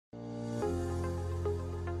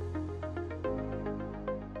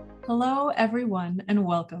Hello, everyone, and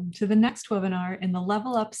welcome to the next webinar in the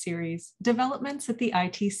Level Up series, Developments at the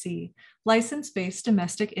ITC, License-Based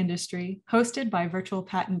Domestic Industry, hosted by Virtual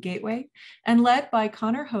Patent Gateway, and led by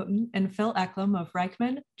Connor Houghton and Phil Eklum of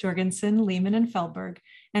Reichman, Jorgensen, Lehman, and Feldberg,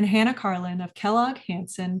 and Hannah Carlin of Kellogg,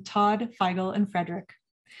 Hansen, Todd, Feigl, and Frederick.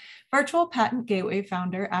 Virtual Patent Gateway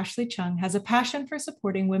founder Ashley Chung has a passion for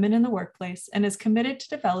supporting women in the workplace and is committed to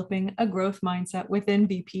developing a growth mindset within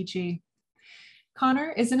VPG.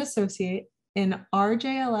 Connor is an associate in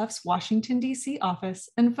RJLF's Washington, D.C. office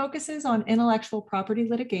and focuses on intellectual property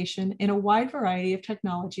litigation in a wide variety of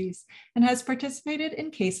technologies and has participated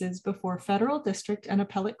in cases before federal district and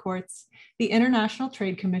appellate courts, the International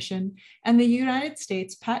Trade Commission, and the United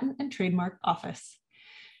States Patent and Trademark Office.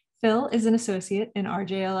 Phil is an associate in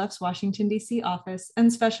RJLF's Washington, D.C. office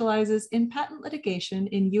and specializes in patent litigation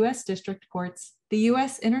in U.S. district courts, the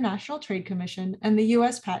U.S. International Trade Commission, and the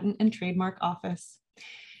U.S. Patent and Trademark Office.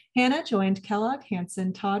 Hannah joined Kellogg,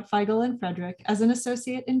 Hansen, Todd, Feigl, and Frederick as an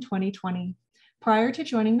associate in 2020. Prior to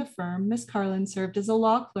joining the firm, Ms. Carlin served as a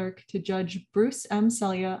law clerk to Judge Bruce M.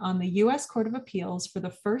 Celia on the U.S. Court of Appeals for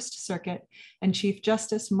the First Circuit and Chief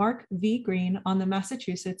Justice Mark V. Green on the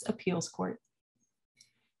Massachusetts Appeals Court.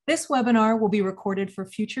 This webinar will be recorded for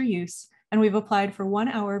future use, and we've applied for 1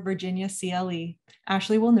 hour Virginia CLE.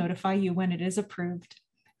 Ashley will notify you when it is approved.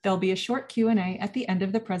 There'll be a short Q&A at the end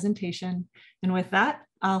of the presentation. And with that,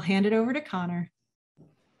 I'll hand it over to Connor.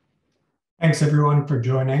 Thanks everyone for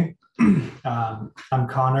joining. I'm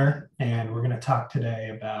Connor, and we're going to talk today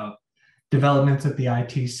about developments at the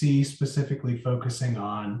ITC, specifically focusing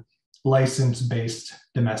on license-based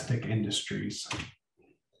domestic industries.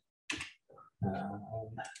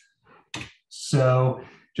 So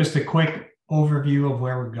just a quick overview of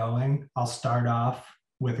where we're going. I'll start off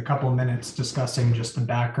with a couple of minutes discussing just the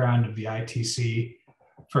background of the ITC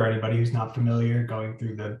for anybody who's not familiar, going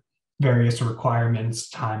through the various requirements,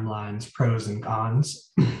 timelines, pros and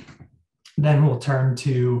cons. Then we'll turn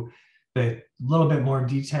to a little bit more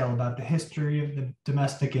detail about the history of the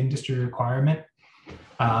domestic industry requirement,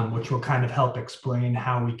 which will kind of help explain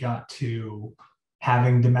how we got to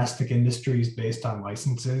having domestic industries based on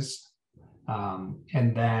licenses.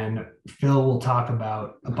 And then Phil will talk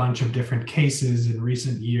about a bunch of different cases in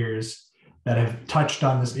recent years that have touched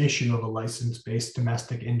on this issue of a license-based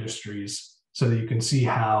domestic industries so that you can see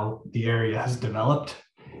how the area has developed.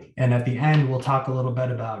 And at the end, we'll talk a little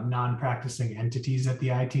bit about non-practicing entities at the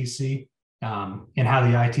ITC and how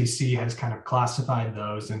the ITC has kind of classified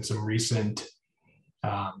those and some recent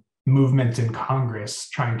movements in Congress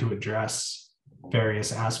trying to address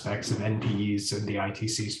various aspects of NPEs and the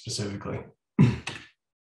ITC specifically.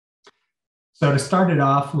 So to start it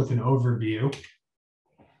off with an overview,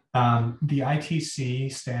 the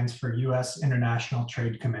ITC stands for U.S. International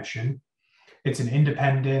Trade Commission. It's an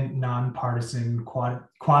independent, nonpartisan,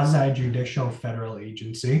 quasi-judicial federal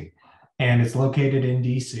agency, and it's located in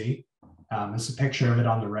D.C. There's a picture of it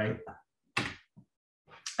on the right.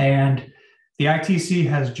 And the ITC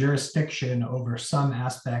has jurisdiction over some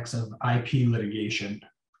aspects of IP litigation.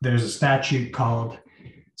 There's a statute called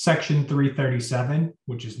Section 337,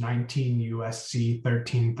 which is 19 U.S.C.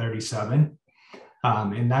 1337.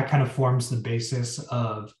 And that kind of forms the basis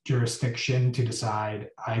of jurisdiction to decide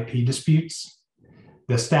IP disputes.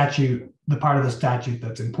 The statute, the part of the statute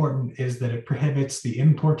that's important is that it prohibits the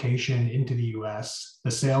importation into the U.S.,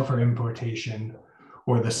 the sale for importation,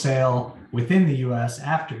 or the sale within the U.S.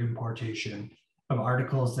 after importation of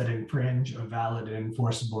articles that infringe a valid and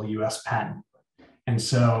enforceable U.S. patent. And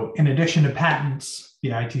so in addition to patents, the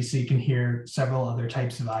ITC can hear several other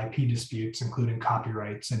types of IP disputes, including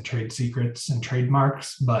copyrights and trade secrets and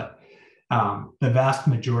trademarks, but the vast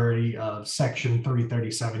majority of Section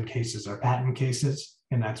 337 cases are patent cases,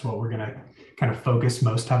 and that's what we're going to kind of focus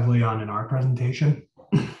most heavily on in our presentation.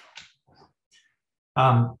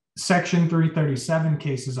 Section 337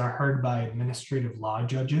 cases are heard by administrative law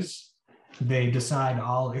judges. They decide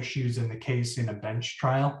all issues in the case in a bench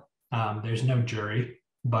trial. There's no jury,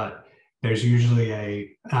 but there's usually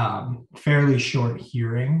a fairly short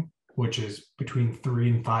hearing, which is between 3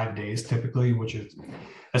 and 5 days typically, which is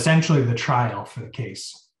essentially the trial for the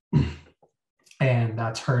case. And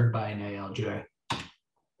that's heard by an ALJ.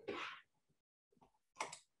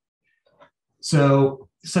 So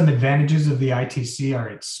some advantages of the ITC are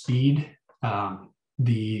its speed.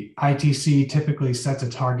 The ITC typically sets a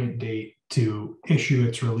target date to issue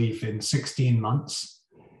its relief in 16 months.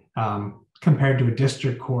 Compared to a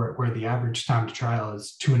district court where the average time to trial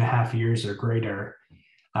is 2.5 years or greater,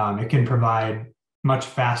 it can provide much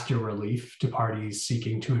faster relief to parties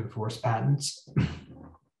seeking to enforce patents.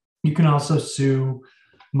 You can also sue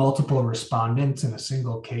multiple respondents in a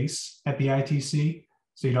single case at the ITC.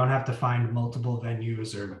 So you don't have to find multiple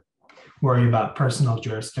venues or worry about personal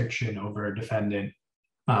jurisdiction over a defendant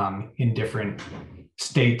in different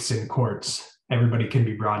states and courts. Everybody can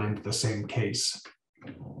be brought into the same case.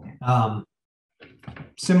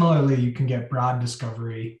 Similarly, you can get broad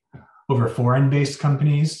discovery over foreign-based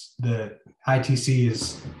companies. The ITC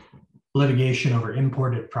is litigation over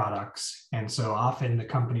imported products. And so often the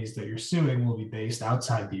companies that you're suing will be based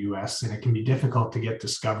outside the US, and it can be difficult to get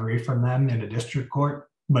discovery from them in a district court.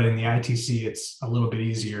 But in the ITC, it's a little bit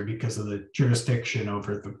easier because of the jurisdiction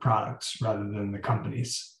over the products rather than the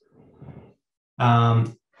companies.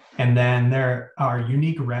 And then there are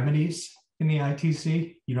unique remedies in the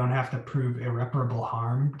ITC. You don't have to prove irreparable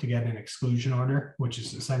harm to get an exclusion order, which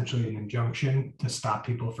is essentially an injunction to stop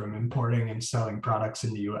people from importing and selling products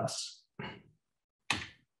in the US.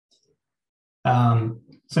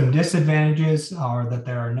 Some disadvantages are that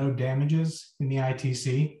there are no damages in the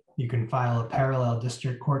ITC. You can file a parallel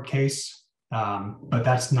district court case, but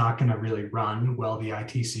that's not going to really run while the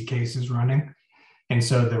ITC case is running. And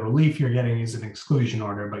so the relief you're getting is an exclusion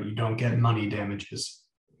order, but you don't get money damages.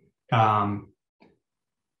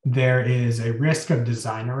 There is a risk of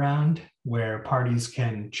design around where parties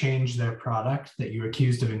can change their product that you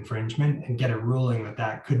accused of infringement and get a ruling that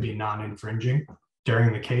that could be non-infringing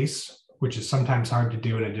during the case, which is sometimes hard to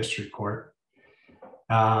do in a district court.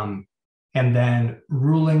 And then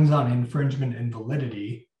rulings on infringement and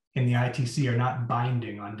validity in the ITC are not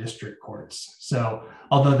binding on district courts. So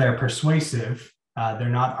although they're persuasive, they're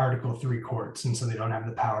not Article 3 courts, and so they don't have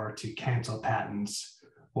the power to cancel patents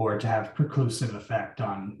or to have preclusive effect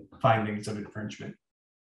on findings of infringement.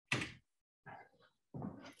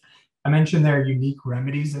 I mentioned there are unique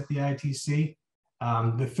remedies at the ITC.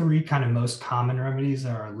 The three kind of most common remedies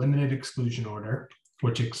are a limited exclusion order,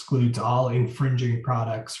 which excludes all infringing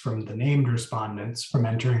products from the named respondents from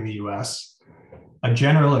entering the US, a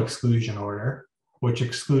general exclusion order, which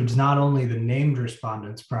excludes not only the named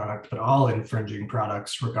respondent's product, but all infringing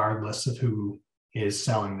products, regardless of who is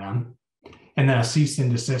selling them, and then a cease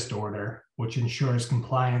and desist order, which ensures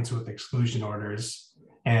compliance with exclusion orders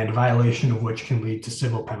and violation of which can lead to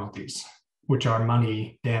civil penalties, which are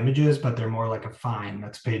money damages, but they're more like a fine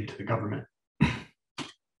that's paid to the government.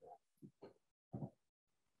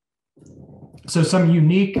 So some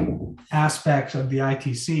unique aspects of the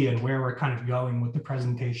ITC and where we're kind of going with the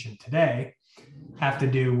presentation today have to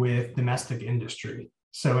do with domestic industry.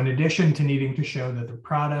 So in addition to needing to show that the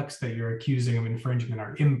products that you're accusing of infringement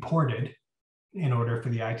are imported in order for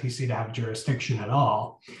the ITC to have jurisdiction at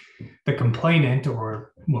all, the complainant,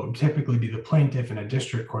 or what would typically be the plaintiff in a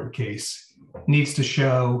district court case, needs to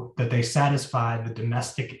show that they satisfy the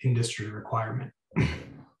domestic industry requirement.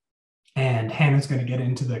 And Hannah's going to get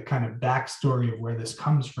into the kind of backstory of where this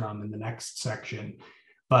comes from in the next section.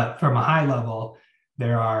 But from a high level,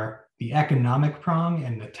 there are the economic prong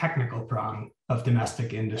and the technical prong of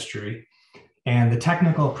domestic industry. And the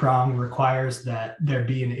technical prong requires that there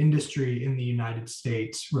be an industry in the United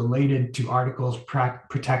States related to articles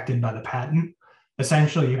protected by the patent.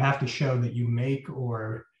 Essentially, you have to show that you make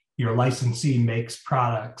or your licensee makes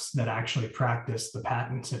products that actually practice the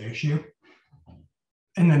patents at issue.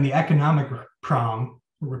 And then the economic prong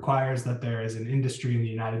requires that there is an industry in the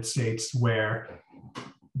United States where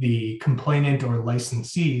the complainant or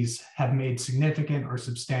licensees have made significant or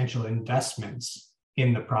substantial investments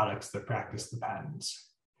in the products that practice the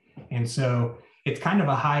patents. And so it's kind of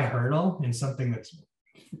a high hurdle and something that's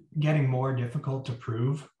getting more difficult to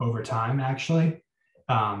prove over time, actually.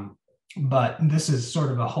 But this is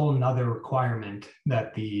sort of a whole nother requirement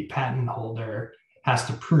that the patent holder has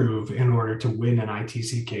to prove in order to win an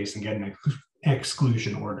ITC case and get an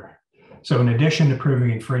exclusion order. So in addition to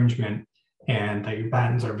proving infringement and that your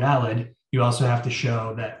patents are valid, you also have to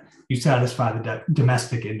show that you satisfy the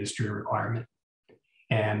domestic industry requirement.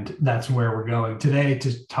 And that's where we're going today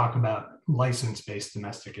to talk about license-based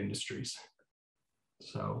domestic industries.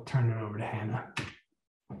 So turn it over to Hannah.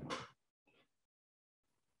 I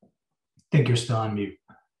think you're still on mute.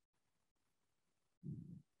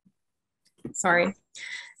 Sorry.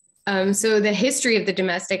 So the history of the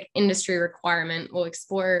domestic industry requirement will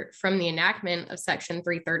explore from the enactment of Section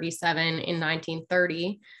 337 in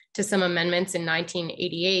 1930 to some amendments in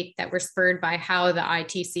 1988 that were spurred by how the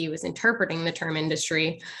ITC was interpreting the term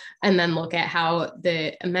industry, and then look at how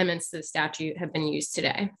the amendments to the statute have been used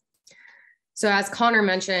today. So as Connor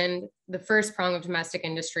mentioned, the first prong of domestic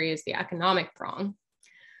industry is the economic prong.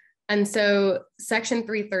 And so Section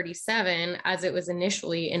 337, as it was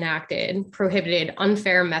initially enacted, prohibited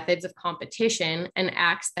unfair methods of competition and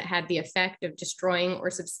acts that had the effect of destroying or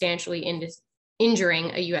substantially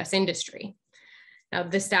injuring a US industry. Now,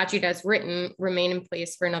 the statute as written remained in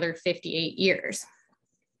place for another 58 years.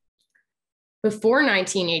 Before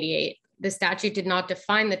 1988, the statute did not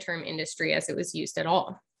define the term industry as it was used at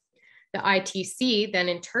all. The ITC then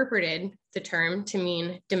interpreted the term to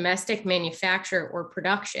mean domestic manufacture or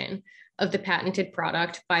production of the patented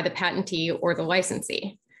product by the patentee or the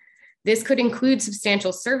licensee. This could include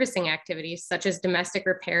substantial servicing activities such as domestic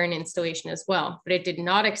repair and installation as well, but it did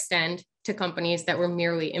not extend to companies that were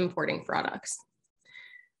merely importing products.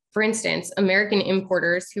 For instance, American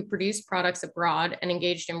importers who produced products abroad and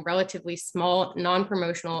engaged in relatively small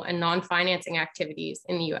non-promotional and non-financing activities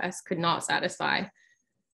in the US could not satisfy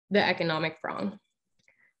the economic prong.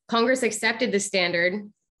 Congress accepted the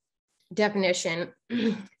standard definition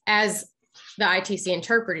as the ITC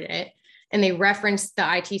interpreted it, and they referenced the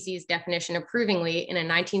ITC's definition approvingly in a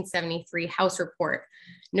 1973 House report,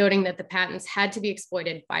 noting that the patents had to be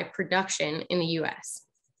exploited by production in the US.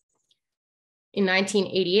 In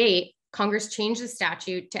 1988, Congress changed the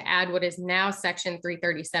statute to add what is now Section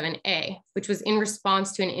 337A, which was in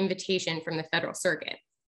response to an invitation from the Federal Circuit.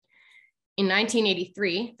 In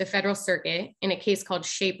 1983, the Federal Circuit, in a case called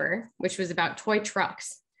Shaper, which was about toy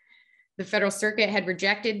trucks, the Federal Circuit had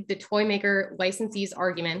rejected the toy maker licensee's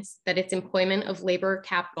arguments that its employment of labor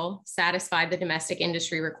capital satisfied the domestic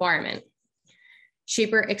industry requirement.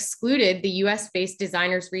 Shaper excluded the US-based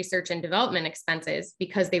designers' research and development expenses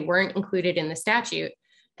because they weren't included in the statute,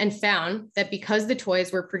 and found that because the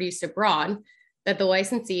toys were produced abroad, that the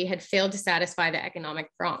licensee had failed to satisfy the economic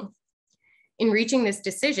prong. In reaching this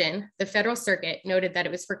decision, the Federal Circuit noted that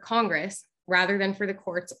it was for Congress, rather than for the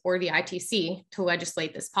courts or the ITC, to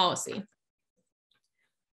legislate this policy.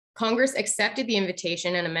 Congress accepted the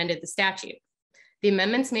invitation and amended the statute. The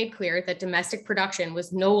amendments made clear that domestic production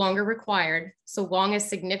was no longer required so long as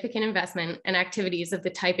significant investment and activities of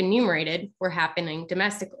the type enumerated were happening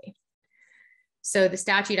domestically. So the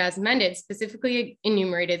statute as amended specifically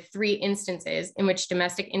enumerated 3 instances in which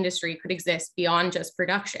domestic industry could exist beyond just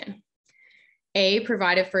production. A,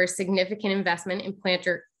 provided for significant investment in plant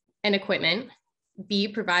and equipment. B,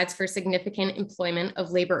 provides for significant employment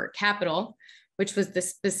of labor or capital, which was the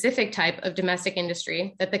specific type of domestic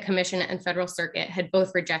industry that the Commission and Federal Circuit had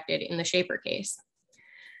both rejected in the Shaper case.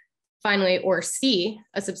 Finally, or C,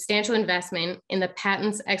 a substantial investment in the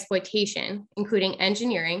patent's exploitation, including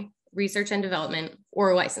engineering, research and development,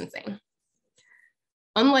 or licensing.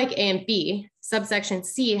 Unlike A and B, subsection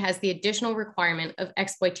C has the additional requirement of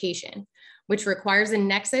exploitation, which requires a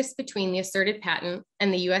nexus between the asserted patent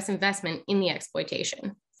and the US investment in the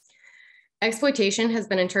exploitation. Exploitation has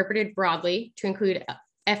been interpreted broadly to include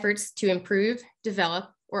efforts to improve, develop,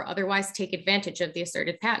 or otherwise take advantage of the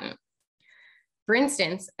asserted patent. For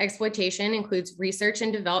instance, exploitation includes research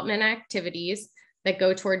and development activities that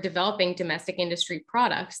go toward developing domestic industry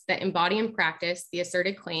products that embody in practice the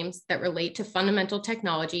asserted claims that relate to fundamental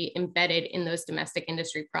technology embedded in those domestic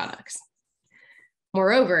industry products.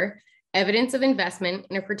 Moreover, evidence of investment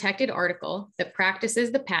in a protected article that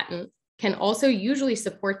practices the patent can also usually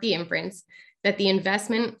support the inference that the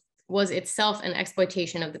investment was itself an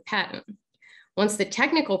exploitation of the patent. Once the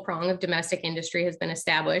technical prong of domestic industry has been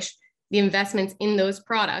established, the investments in those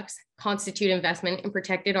products constitute investment in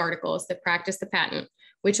protected articles that practice the patent,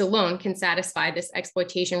 which alone can satisfy this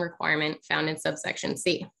exploitation requirement found in subsection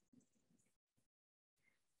C.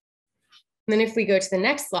 And then if we go to the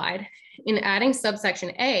next slide, in adding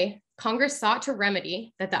subsection A, Congress sought to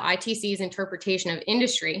remedy that the ITC's interpretation of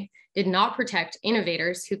industry did not protect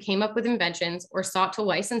innovators who came up with inventions or sought to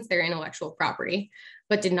license their intellectual property,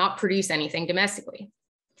 but did not produce anything domestically.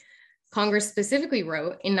 Congress specifically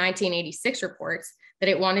wrote in 1986 reports that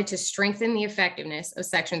it wanted to strengthen the effectiveness of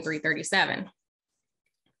Section 337.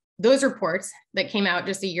 Those reports that came out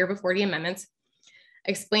just a year before the amendments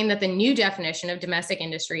explained that the new definition of domestic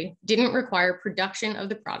industry didn't require production of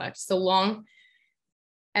the product so long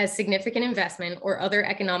as significant investment or other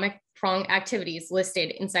economic prong activities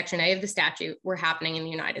listed in Section A of the statute were happening in the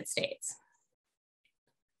United States.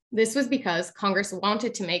 This was because Congress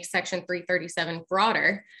wanted to make Section 337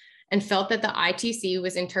 broader and felt that the ITC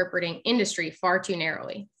was interpreting industry far too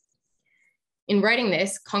narrowly. In writing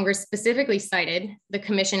this, Congress specifically cited the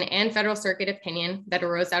Commission and Federal Circuit opinion that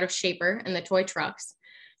arose out of Shaper and the toy trucks,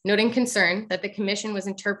 noting concern that the Commission was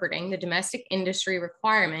interpreting the domestic industry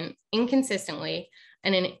requirement inconsistently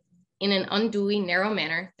and in an unduly narrow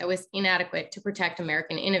manner that was inadequate to protect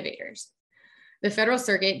American innovators. The Federal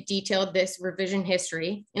Circuit detailed this revision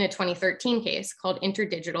history in a 2013 case called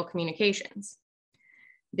Interdigital Communications.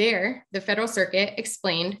 There, the Federal Circuit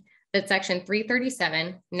explained that Section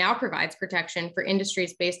 337 now provides protection for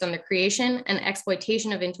industries based on the creation and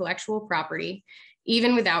exploitation of intellectual property,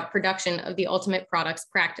 even without production of the ultimate products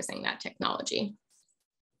practicing that technology.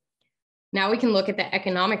 Now we can look at the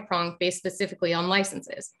economic prong based specifically on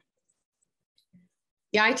licenses.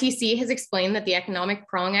 The ITC has explained that the economic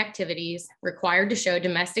prong activities required to show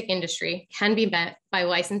domestic industry can be met by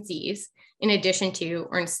licensees in addition to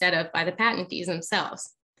or instead of by the patentees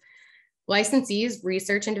themselves. Licensees'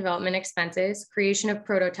 research and development expenses, creation of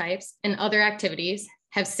prototypes, and other activities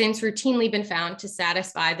have since routinely been found to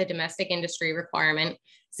satisfy the domestic industry requirement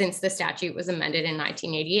since the statute was amended in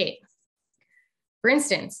 1988. For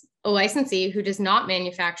instance, a licensee who does not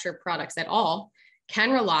manufacture products at all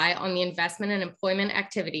can rely on the investment and employment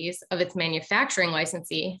activities of its manufacturing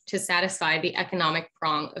licensee to satisfy the economic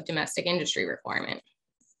prong of domestic industry requirement.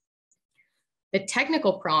 The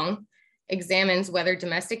technical prong examines whether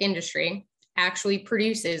domestic industry actually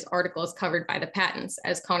produces articles covered by the patents,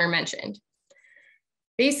 as Connor mentioned.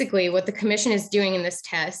 Basically, what the commission is doing in this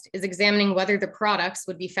test is examining whether the products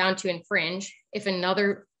would be found to infringe if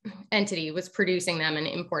another entity was producing them and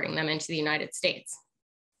importing them into the United States.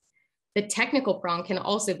 The technical prong can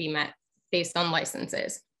also be met based on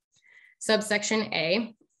licenses. Subsection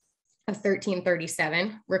A of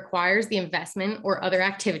 1337 requires the investment or other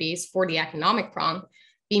activities for the economic prong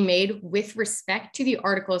be made with respect to the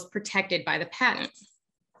articles protected by the patent.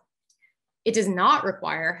 It does not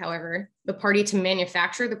require, however, the party to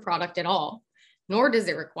manufacture the product at all, nor does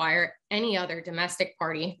it require any other domestic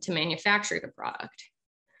party to manufacture the product.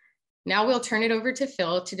 Now we'll turn it over to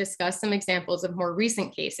Phil to discuss some examples of more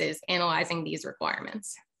recent cases analyzing these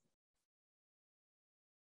requirements.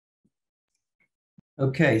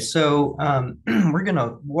 Okay, so we're going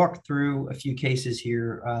to walk through a few cases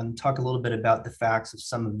here, talk a little bit about the facts of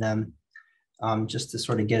some of them, just to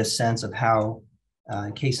sort of get a sense of how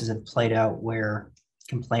cases have played out where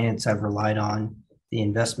complainants have relied on the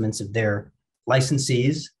investments of their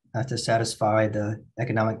licensees to satisfy the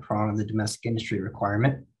economic prong of the domestic industry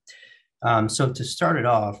requirement. So to start it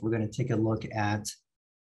off, we're going to take a look at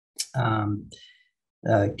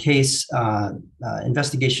case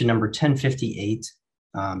investigation number 1058,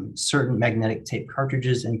 certain magnetic tape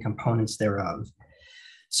cartridges and components thereof.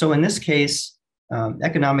 So in this case,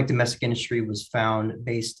 economic domestic industry was found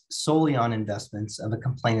based solely on investments of a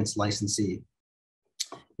complainant's licensee,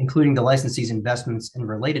 including the licensee's investments in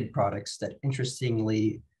related products that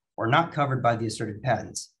interestingly were not covered by the asserted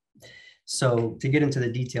patents. So to get into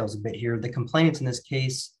the details a bit here, the complainants in this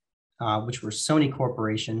case, which were Sony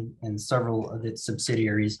Corporation and several of its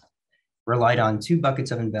subsidiaries, relied on two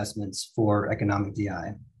buckets of investments for economic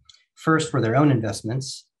DI. First were their own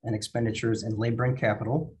investments and expenditures in labor and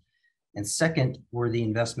capital. And second were the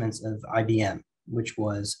investments of IBM, which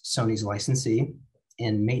was Sony's licensee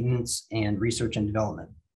in maintenance and research and development.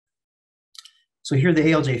 So here the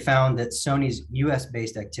ALJ found that Sony's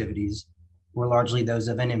US-based activities were largely those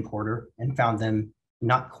of an importer and found them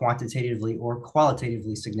not quantitatively or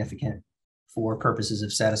qualitatively significant for purposes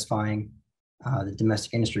of satisfying the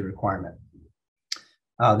domestic industry requirement.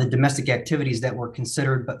 The domestic activities that were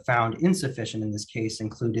considered but found insufficient in this case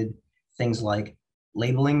included things like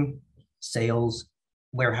labeling, sales,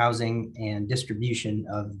 warehousing, and distribution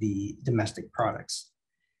of the domestic products.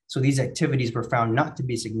 So these activities were found not to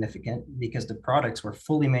be significant because the products were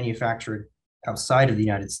fully manufactured outside of the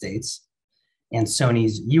United States, and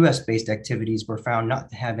Sony's US-based activities were found not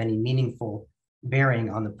to have any meaningful bearing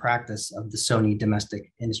on the practice of the Sony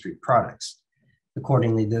domestic industry products.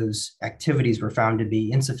 Accordingly, those activities were found to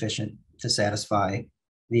be insufficient to satisfy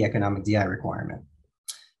the economic DI requirement.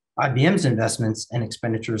 IBM's investments and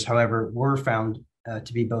expenditures, however, were found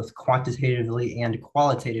to be both quantitatively and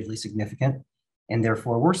qualitatively significant, and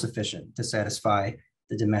therefore were sufficient to satisfy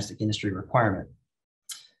the domestic industry requirement.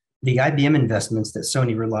 The IBM investments that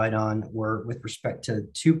Sony relied on were with respect to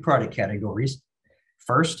two product categories.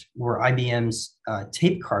 First were IBM's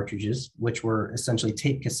tape cartridges, which were essentially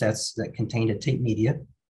tape cassettes that contained a tape media.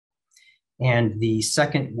 And the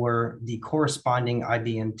second were the corresponding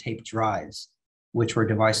IBM tape drives, which were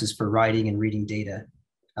devices for writing and reading data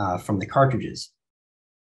from the cartridges.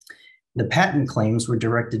 The patent claims were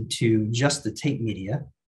directed to just the tape media,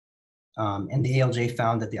 and the ALJ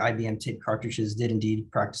found that the IBM tape cartridges did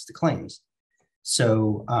indeed practice the claims.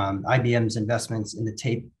 So IBM's investments in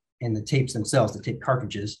the tapes themselves, the tape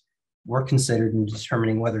cartridges, were considered in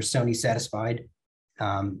determining whether Sony satisfied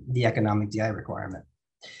the economic DI requirement.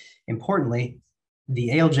 Importantly, the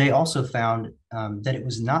ALJ also found that it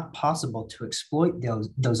was not possible to exploit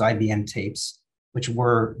those IBM tapes, which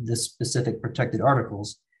were the specific protected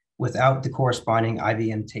articles, without the corresponding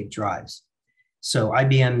IBM tape drives. So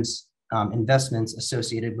IBM's investments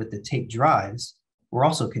associated with the tape drives were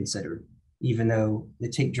also considered, even though the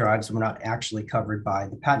tape drives were not actually covered by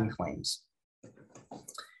the patent claims.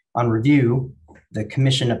 On review, the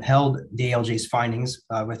commission upheld the ALJ's findings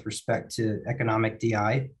with respect to economic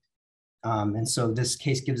DI. And so this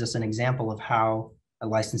case gives us an example of how a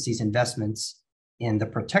licensee's investments in the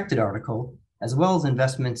protected article, as well as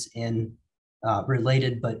investments in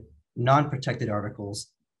related but non-protected articles,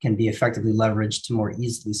 can be effectively leveraged to more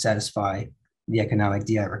easily satisfy the economic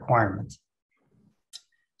DI requirement.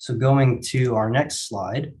 So going to our next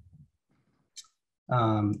slide,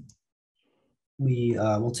 we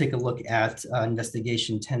will take a look at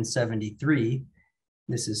investigation 1073.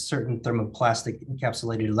 This is certain thermoplastic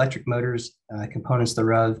encapsulated electric motors, components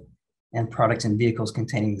thereof, and products and vehicles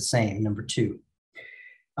containing the same, number 2.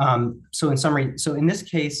 So in summary, so in this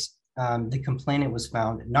case, the complainant was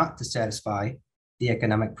found not to satisfy the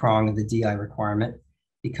economic prong of the DI requirement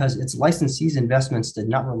because its licensee's investments did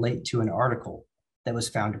not relate to an article that was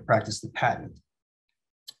found to practice the patent.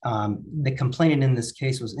 The complainant in this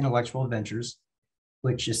case was Intellectual Ventures,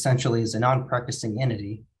 which essentially is a non-practicing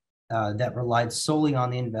entity that relied solely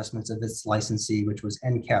on the investments of its licensee, which was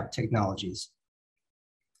NCAP Technologies.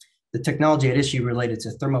 The technology at issue related to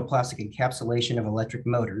thermoplastic encapsulation of electric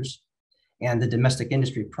motors, and the domestic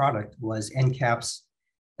industry product was NCAP's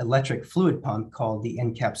electric fluid pump called the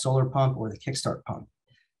NCAP Solar Pump or the Kickstart Pump,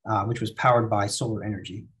 which was powered by solar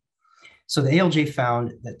energy. So the ALJ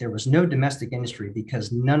found that there was no domestic industry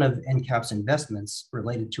because none of NCAP's investments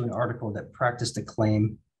related to an article that practiced a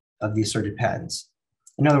claim of the asserted patents.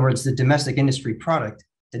 In other words, the domestic industry product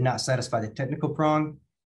did not satisfy the technical prong,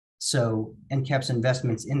 so NCAP's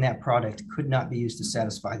investments in that product could not be used to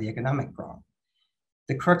satisfy the economic prong.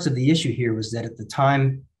 The crux of the issue here was that at the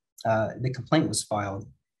time the complaint was filed,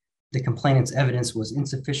 the complainant's evidence was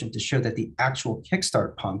insufficient to show that the actual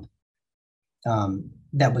Kickstart pump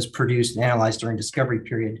that was produced and analyzed during discovery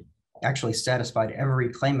period actually satisfied every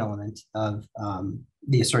claim element of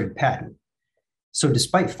the asserted patent. So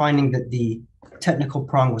despite finding that the technical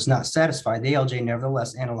prong was not satisfied, the ALJ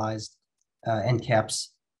nevertheless analyzed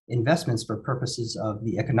NCAP's investments for purposes of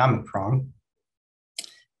the economic prong.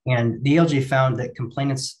 And the ALJ found that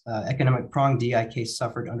complainant's economic prong DI case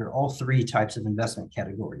suffered under all 3 types of investment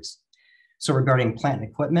categories. So regarding plant and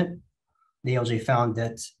equipment, the ALJ found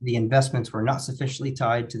that the investments were not sufficiently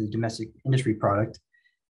tied to the domestic industry product,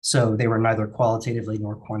 so they were neither qualitatively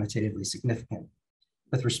nor quantitatively significant.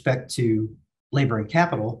 With respect to labor and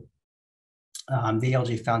capital, the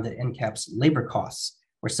ALJ found that NCAP's labor costs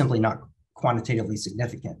were simply not quantitatively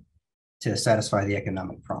significant to satisfy the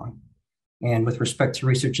economic prong. And with respect to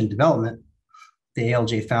research and development, the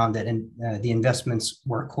ALJ found that the investments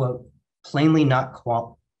were, quote, plainly not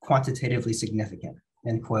quantitatively significant,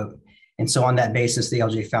 end quote. And so on that basis, the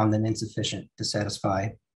ALJ found them insufficient to satisfy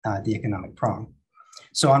the economic prong.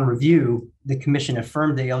 So on review, the commission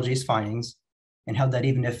affirmed the ALJ's findings and held that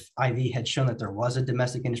even if IV had shown that there was a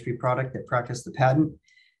domestic industry product that practiced the patent,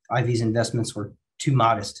 IV's investments were too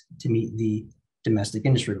modest to meet the domestic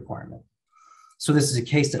industry requirement. So this is a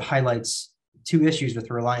case that highlights 2 issues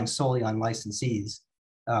with relying solely on licensees,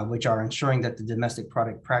 which are ensuring that the domestic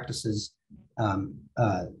product practices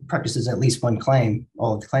at least one claim,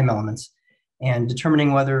 all of the claim elements, and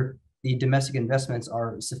determining whether the domestic investments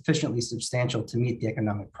are sufficiently substantial to meet the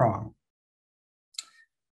economic prong.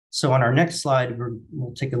 So on our next slide,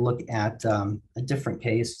 we'll take a look at a different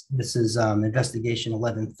case. This is investigation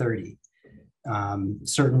 1130,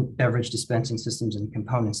 certain beverage dispensing systems and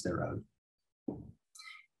components thereof.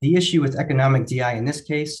 The issue with economic DI in this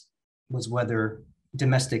case was whether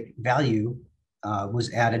domestic value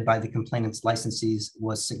was added by the complainant's licensees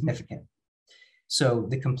was significant. So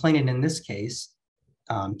the complainant in this case,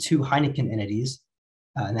 2 Heineken entities,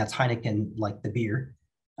 and that's Heineken like the beer,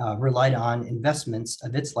 relied on investments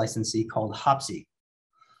of its licensee called Hopsy,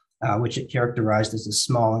 which it characterized as a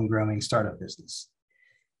small and growing startup business.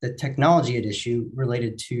 The technology at issue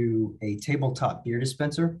related to a tabletop beer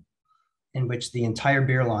dispenser in which the entire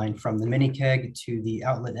beer line from the mini keg to the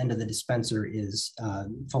outlet end of the dispenser is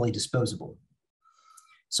fully disposable.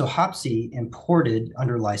 So Hopsy imported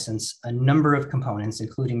under license a number of components,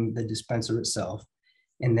 including the dispenser itself,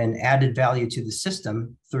 and then added value to the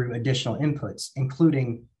system through additional inputs,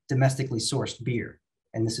 including domestically sourced beer.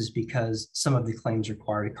 And this is because some of the claims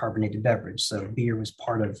required a carbonated beverage, so beer was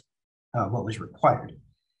part of what was required.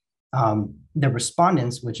 The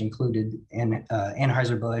respondents, which included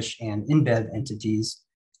Anheuser-Busch and InBev entities,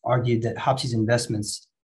 argued that Hopsy's investments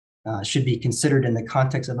should be considered in the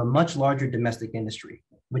context of a much larger domestic industry,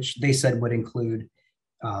 which they said would include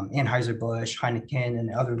Anheuser-Busch, Heineken,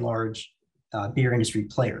 and other large beer industry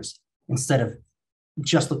players instead of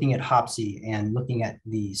just looking at Hopsy and looking at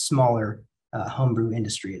the smaller homebrew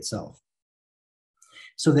industry itself.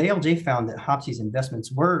 So the ALJ found that Hopsy's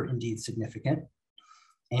investments were indeed significant.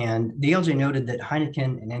 And the ALJ noted that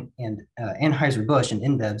Heineken and Anheuser-Busch and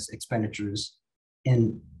InBev's expenditures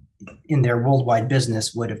in their worldwide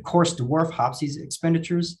business would, of course, dwarf Hopsy's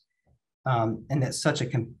expenditures. And that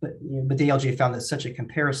but the ALJ found that such a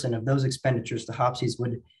comparison of those expenditures to Hopsy's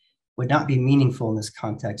would not be meaningful in this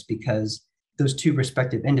context because those two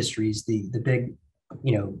respective industries, the big,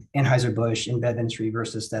 Anheuser-Busch InBev industry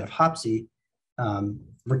versus that of Hopsy,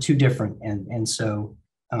 were too different. And so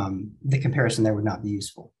the comparison there would not be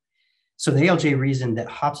useful. So the ALJ reasoned that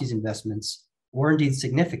Hopsy's investments were indeed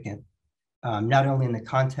significant, not only in the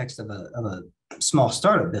context of a small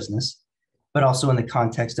startup business, but also in the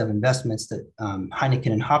context of investments that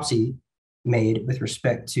Heineken and Hopsy made with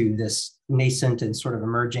respect to this nascent and sort of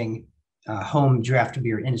emerging home draft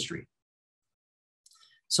beer industry.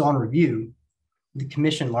 So on review, the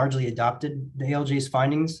commission largely adopted the ALJ's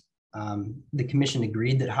findings. The commission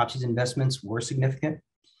agreed that Hopsy's investments were significant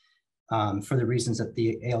for the reasons that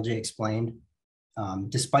the ALJ explained,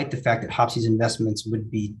 despite the fact that Hopsy's investments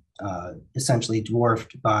would be essentially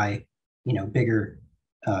dwarfed by, bigger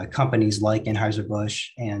companies like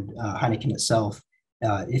Anheuser-Busch and Heineken itself,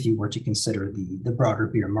 if you were to consider the broader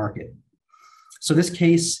beer market. So this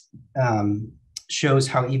case shows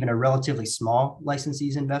how even a relatively small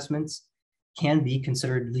licensee's investments can be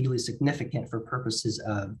considered legally significant for purposes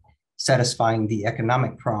of satisfying the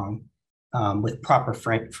economic prong with proper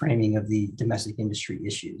framing of the domestic industry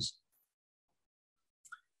issues.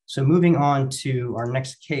 So moving on to our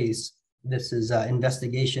next case, this is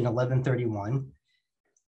investigation 1131,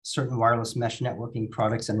 certain wireless mesh networking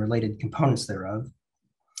products and related components thereof.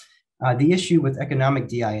 The issue with economic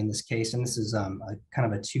DI in this case, and this is a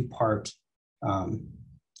kind of a two-part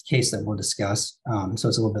case that we'll discuss, so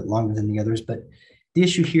it's a little bit longer than the others, but the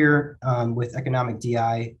issue here with economic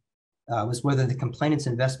DI was whether the complainant's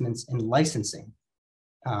investments in licensing,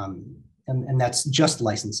 and that's just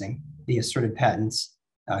licensing, the asserted patents,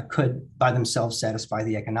 could by themselves satisfy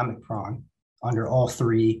the economic prong under all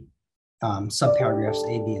three subparagraphs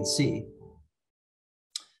A, B, and C.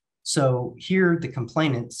 So here the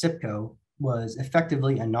complainant, SIPCO, was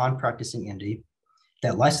effectively a non-practicing entity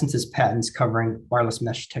that licenses patents covering wireless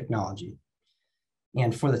mesh technology.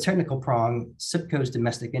 And for the technical prong, SIPCO's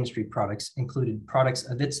domestic industry products included products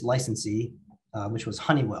of its licensee, which was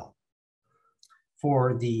Honeywell.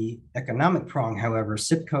 For the economic prong, however,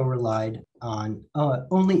 SIPCO relied on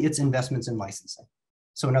only its investments in licensing.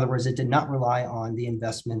 So in other words, it did not rely on the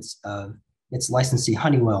investments of its licensee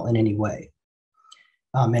Honeywell in any way.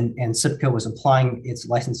 And SIPCO was applying its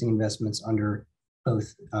licensing investments under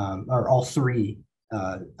both or all three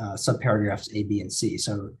subparagraphs A, B, and C.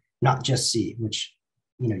 So not just C, which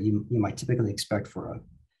you might typically expect for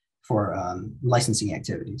licensing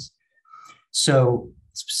activities. So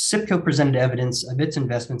SIPCO presented evidence of its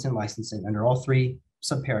investments in licensing under all three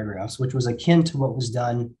subparagraphs, which was akin to what was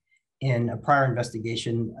done in a prior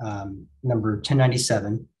investigation, number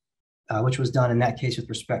 1097, which was done in that case with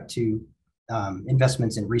respect to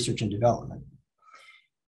investments in research and development.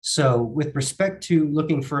 So with respect to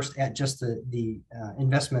looking first at just the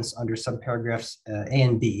investments under subparagraphs A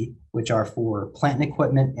and B, which are for plant and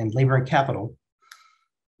equipment and labor and capital,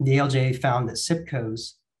 the ALJ found that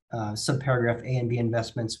SIPCO's subparagraph A and B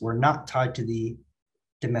investments were not tied to the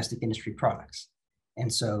domestic industry products.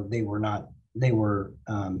 And so they were not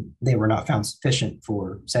found sufficient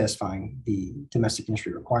for satisfying the domestic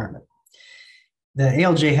industry requirement. The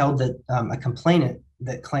ALJ held that a complainant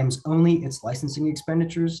that claims only its licensing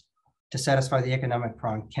expenditures to satisfy the economic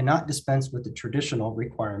prong cannot dispense with the traditional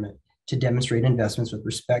requirement to demonstrate investments with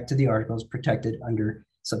respect to the articles protected under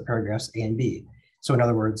subparagraphs A and B. So in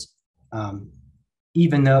other words,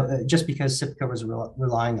 even though just because SIPCO was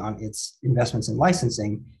relying on its investments in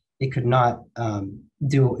licensing, it could not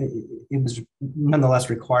it was nonetheless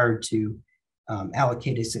required to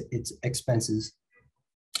allocate its expenses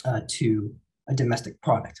to a domestic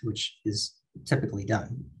product, which is typically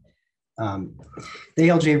done. The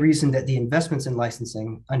ALJ reasoned that the investments in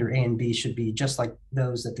licensing under A and B should be just like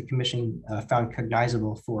those that the commission found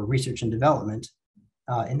cognizable for research and development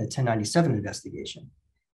in the 1097 investigation.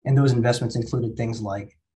 And those investments included things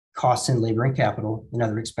like costs in labor and capital and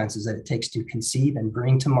other expenses that it takes to conceive and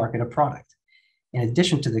bring to market a product, in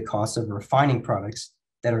addition to the costs of refining products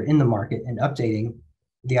that are in the market and updating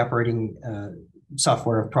the operating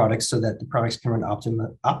software of products so that the products can run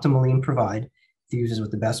optimally and provide the users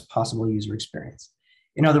with the best possible user experience.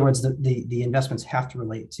 In other words, the investments have to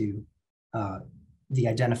relate to the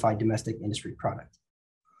identified domestic industry product.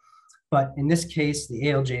 But in this case, the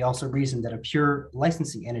ALJ also reasoned that a pure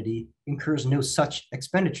licensing entity incurs no such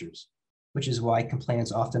expenditures, which is why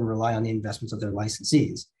complainants often rely on the investments of their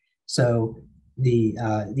licensees. So the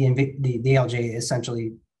ALJ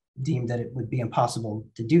essentially deemed that it would be impossible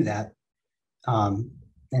to do that.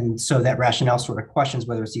 And so that rationale sort of questions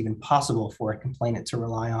whether it's even possible for a complainant to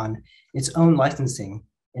rely on its own licensing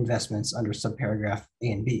investments under subparagraph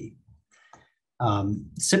A and B.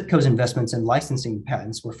 SIPCO's investments in licensing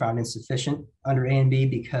patents were found insufficient under A and B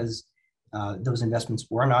because those investments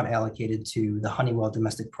were not allocated to the Honeywell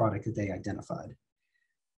domestic product that they identified.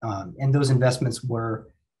 And those investments were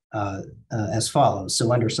as follows.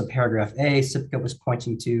 So under subparagraph A, SIPCO was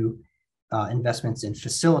pointing to investments in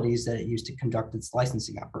facilities that it used to conduct its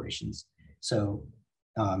licensing operations. So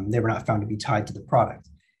they were not found to be tied to the product.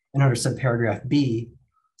 And under subparagraph B,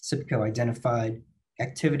 SIPCO identified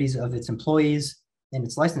activities of its employees in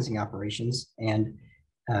its licensing operations, and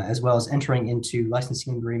as well as entering into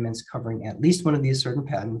licensing agreements covering at least one of these certain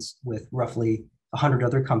patents with roughly 100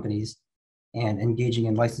 other companies, and engaging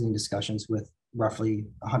in licensing discussions with roughly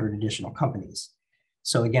 100 additional companies.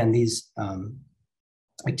 So again, these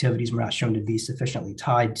activities were not shown to be sufficiently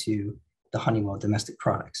tied to the Honeywell domestic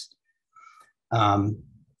products.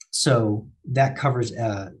 So that covers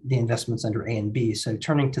the investments under A and B. So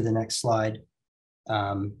turning to the next slide,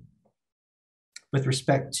 with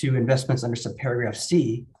respect to investments under subparagraph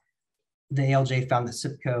C, the ALJ found that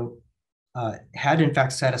SIPCO had in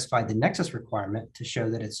fact satisfied the nexus requirement to show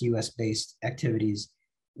that its US-based activities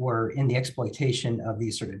were in the exploitation of the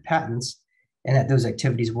asserted patents, and that those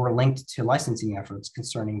activities were linked to licensing efforts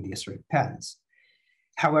concerning the asserted patents.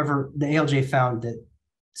 However, the ALJ found that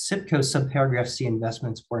SIPCO's subparagraph C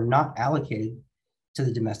investments were not allocated to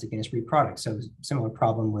the domestic industry product. So similar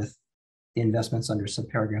problem with the investments under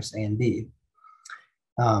subparagraphs A and B.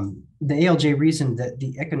 The ALJ reasoned that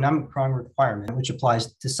the economic prong requirement, which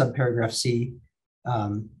applies to subparagraph C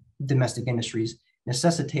domestic industries,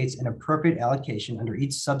 necessitates an appropriate allocation under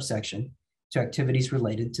each subsection to activities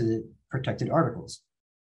related to the protected articles.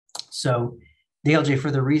 So the ALJ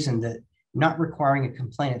further reasoned that not requiring a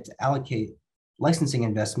complainant to allocate licensing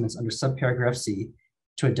investments under subparagraph C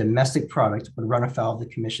to a domestic product would run afoul of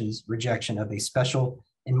the Commission's rejection of a special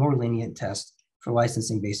and more lenient test for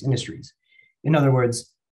licensing-based industries. In other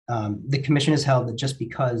words, the Commission has held that just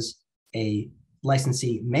because a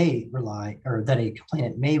licensee may rely, or that a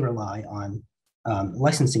complainant may rely on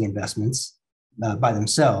licensing investments by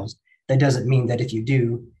themselves, that doesn't mean that if you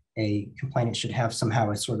do, a complainant should have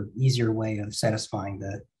somehow a sort of easier way of satisfying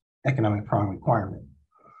the economic prong requirement.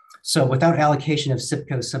 So without allocation of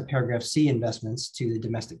SIPCO's subparagraph C investments to the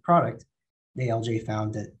domestic product, the ALJ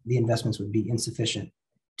found that the investments would be insufficient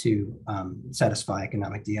to satisfy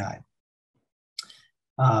economic DI.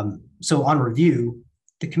 So on review,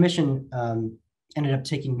 the Commission ended up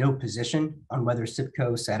taking no position on whether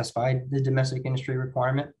SIPCO satisfied the domestic industry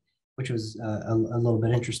requirement, which was a little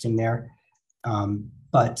bit interesting there.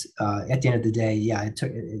 But at the end of the day, yeah,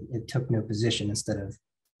 it took no position instead of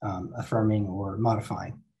affirming or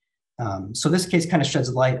modifying. So this case kind of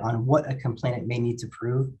sheds light on what a complainant may need to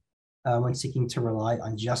prove when seeking to rely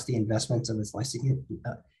on just the investments of its licensing,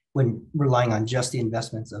 when relying on just the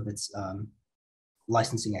investments of its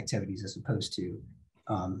licensing activities as opposed to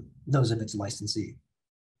those of its licensee.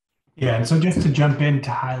 Yeah, and so just to jump in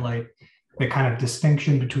to highlight the kind of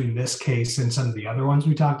distinction between this case and some of the other ones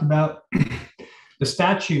we talked about, the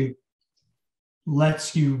statute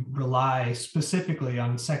lets you rely specifically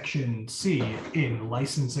on section C in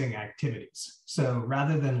licensing activities. So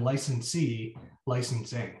rather than licensee,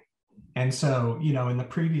 licensing. And so, you know, in the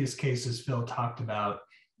previous cases Phil talked about,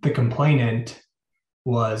 the complainant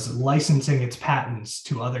was licensing its patents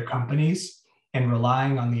to other companies and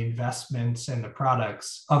relying on the investments and the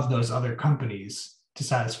products of those other companies to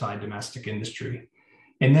satisfy domestic industry.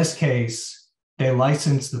 In this case, they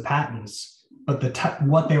licensed the patents, but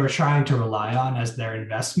what they were trying to rely on as their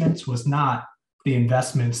investments was not the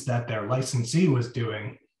investments that their licensee was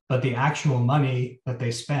doing, but the actual money that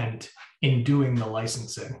they spent in doing the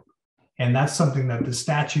licensing. And that's something that the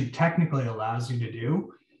statute technically allows you to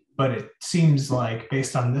do, but it seems like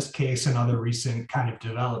based on this case and other recent kind of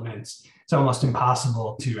developments, it's almost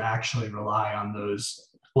impossible to actually rely on those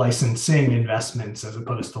licensing investments as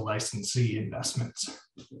opposed to licensee investments.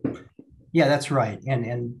 Yeah, that's right.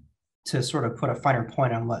 And to sort of put a finer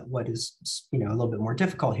point on what is, you know, a little bit more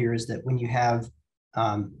difficult here is that when you have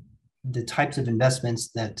the types of investments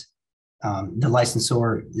that the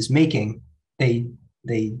licensor is making,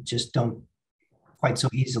 they just don't quite so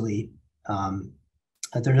easily,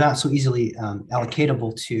 they're not so easily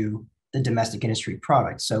allocatable to the domestic industry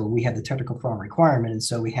product. So we have the technical form requirement, and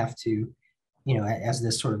so we have to, as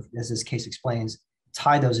this case explains,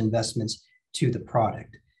 tie those investments to the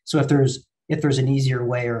product. So if there's an easier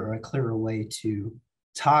way or a clearer way to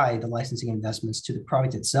tie the licensing investments to the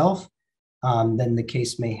product itself, then the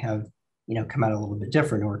case may have come out a little bit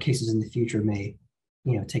different, or cases in the future may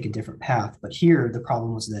take a different path. But here the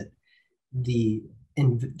problem was that the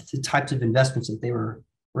types of investments that they were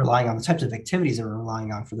relying on, the types of activities they were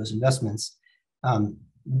relying on for those investments,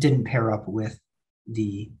 didn't pair up with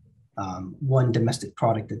the one domestic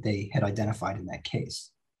product that they had identified in that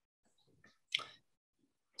case.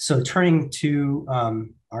 So turning to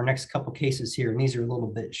our next couple cases here, and these are a little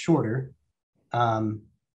bit shorter.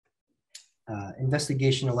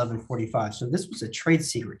 Investigation 1145. So this was a trade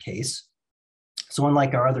secret case. So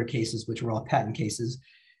unlike our other cases, which were all patent cases,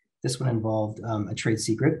 this one involved a trade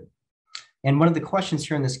secret. And one of the questions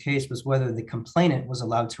here in this case was whether the complainant was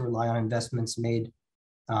allowed to rely on investments made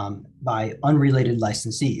by unrelated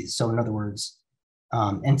licensees. So in other words,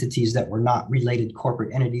 entities that were not related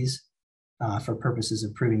corporate entities for purposes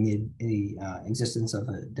of proving the existence of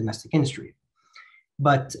a domestic industry.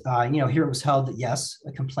 But here it was held that yes,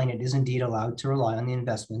 a complainant is indeed allowed to rely on the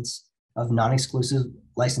investments of non-exclusive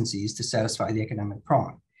licensees to satisfy the economic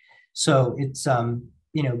prong. So it's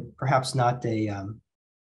perhaps not a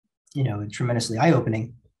tremendously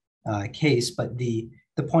eye-opening case, but the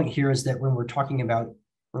point here is that when we're talking about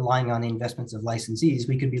relying on the investments of licensees,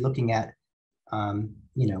 we could be looking at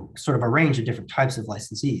sort of a range of different types of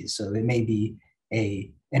licensees. So it may be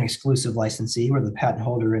an exclusive licensee where the patent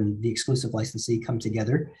holder and the exclusive licensee come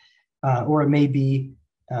together, or it may be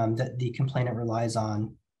that the complainant relies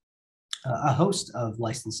on a host of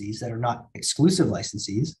licensees that are not exclusive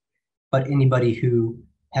licensees, but anybody who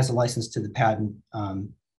has a license to the patent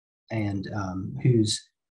and whose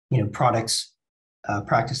products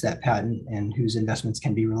practice that patent and whose investments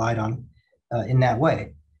can be relied on in that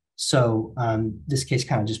way. So this case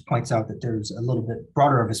kind of just points out that there's a little bit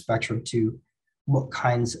broader of a spectrum to what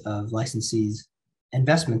kinds of licensees'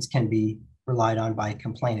 investments can be relied on by a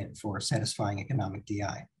complainant for satisfying economic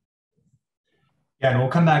DI. Yeah, and we'll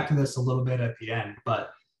come back to this a little bit at the end,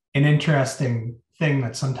 but an interesting thing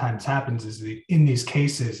that sometimes happens is in these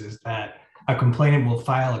cases is that a complainant will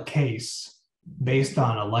file a case based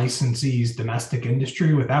on a licensee's domestic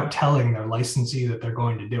industry without telling their licensee that they're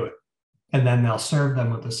going to do it. And then they'll serve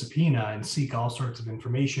them with a subpoena and seek all sorts of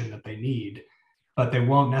information that they need, but they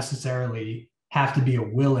won't necessarily have to be a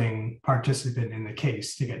willing participant in the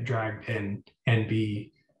case to get dragged in and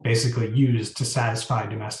be basically used to satisfy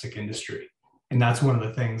domestic industry. And that's one of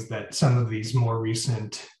the things that some of these more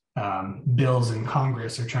recent bills in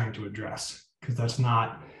Congress are trying to address, because that's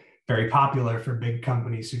not very popular for big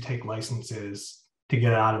companies who take licenses to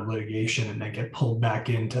get out of litigation and then get pulled back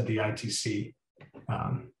into the ITC.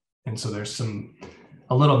 And so there's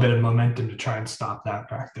a little bit of momentum to try and stop that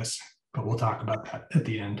practice, but we'll talk about that at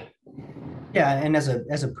the end. Yeah, and as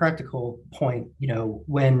a practical point,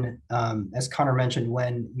 when, as Connor mentioned,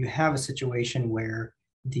 when you have a situation where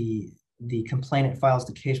the complainant files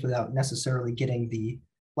the case without necessarily getting the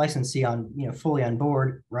licensee fully on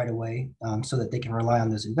board right away, so that they can rely on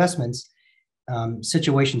those investments,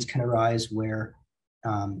 situations can arise where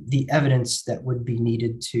the evidence that would be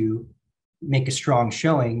needed to make a strong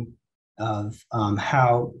showing of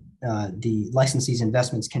how the licensee's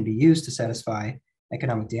investments can be used to satisfy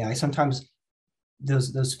economic DI. Sometimes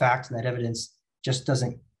those facts and that evidence just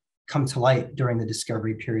doesn't come to light during the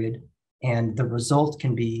discovery period, and the result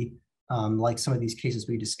can be like some of these cases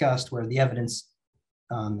we discussed, where the evidence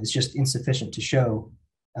is just insufficient to show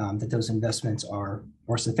that those investments are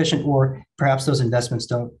sufficient, or perhaps those investments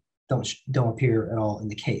don't appear at all in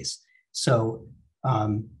the case. So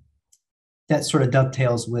that sort of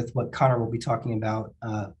dovetails with what Connor will be talking about,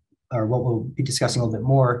 or what we'll be discussing a little bit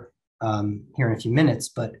more here in a few minutes.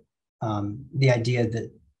 But the idea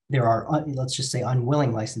that there are, let's just say,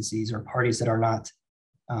 unwilling licensees or parties that are not,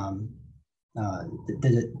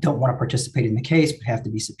 that don't want to participate in the case but have to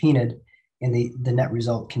be subpoenaed, and the net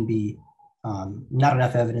result can be not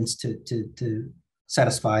enough evidence to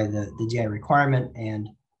satisfy the DI requirement, and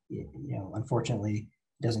unfortunately,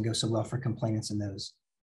 it doesn't go so well for complainants in those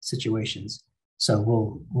situations. So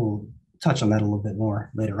we'll touch on that a little bit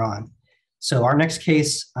more later on. So our next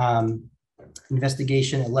case,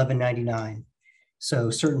 investigation 1199. So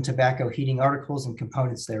certain tobacco heating articles and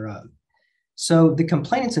components thereof. So the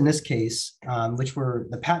complainants in this case, which were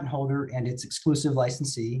the patent holder and its exclusive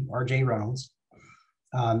licensee, R.J. Reynolds,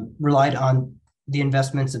 relied on the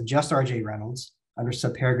investments of just R.J. Reynolds under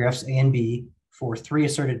subparagraphs A and B for 3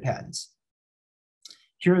 asserted patents.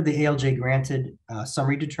 Here, the ALJ granted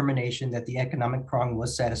summary determination that the economic prong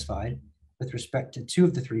was satisfied with respect to 2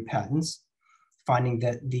 of the 3 patents, finding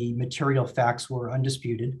that the material facts were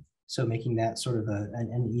undisputed, so making that sort of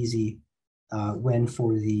an easy win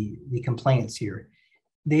for the complainants here.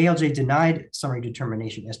 The ALJ denied summary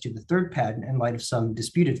determination as to the 3rd patent in light of some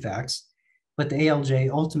disputed facts, but the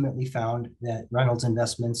ALJ ultimately found that Reynolds'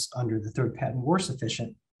 investments under the 3rd patent were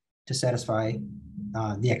sufficient to satisfy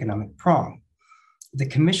the economic prong. The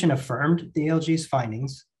commission affirmed the ALJ's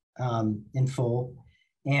findings in full.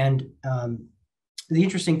 And the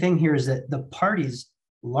interesting thing here is that the parties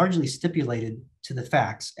largely stipulated to the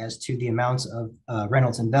facts as to the amounts of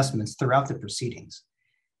Reynolds' investments throughout the proceedings.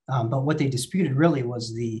 But what they disputed really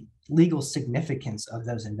was the legal significance of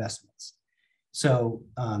those investments. So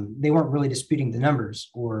they weren't really disputing the numbers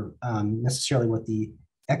or necessarily what the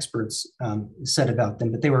experts said about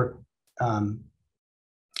them, but they were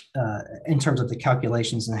in terms of the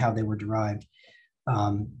calculations and how they were derived.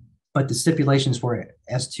 But the stipulations were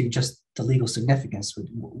as to just the legal significance.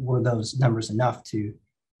 Were those numbers enough to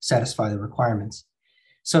satisfy the requirements?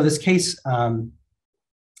 So this case kind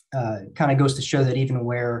of goes to show that even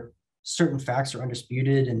where certain facts are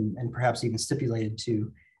undisputed and perhaps even stipulated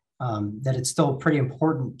to, that it's still pretty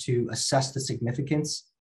important to assess the significance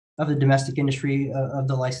of the domestic industry of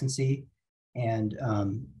the licensee. And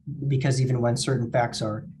because even when certain facts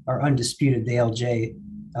are undisputed, the ALJ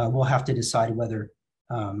will have to decide whether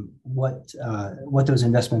what those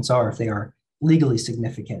investments are, if they are legally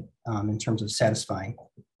significant in terms of satisfying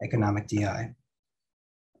economic DI.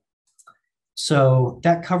 So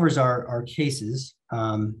that covers our cases.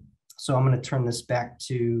 So I'm going to turn this back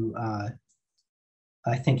to,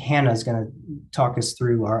 I think Hannah is going to talk us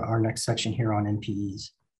through our next section here on NPEs.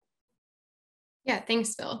 Yeah,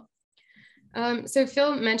 thanks, Phil. So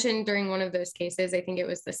Phil mentioned during one of those cases, I think it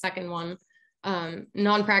was the second one,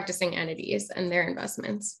 non-practicing entities and their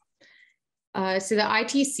investments. So the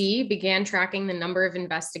ITC began tracking the number of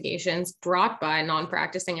investigations brought by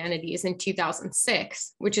non-practicing entities in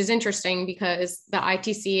 2006, which is interesting because the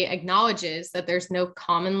ITC acknowledges that there's no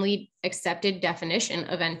commonly accepted definition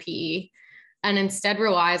of NPE and instead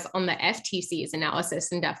relies on the FTC's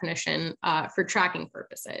analysis and definition for tracking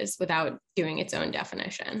purposes without doing its own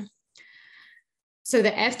definition. So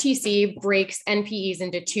the FTC breaks NPEs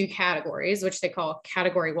into 2 categories, which they call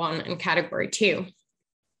Category 1 and Category 2.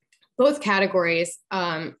 Both categories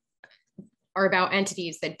are about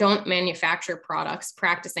entities that don't manufacture products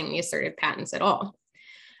practicing the asserted patents at all.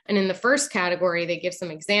 And in the first category, they give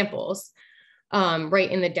some examples right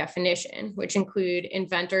in the definition, which include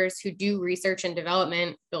inventors who do research and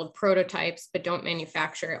development, build prototypes, but don't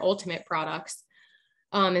manufacture ultimate products.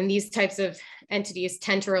 And these types of entities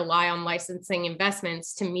tend to rely on licensing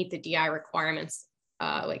investments to meet the DI requirements,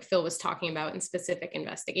 like Phil was talking about in specific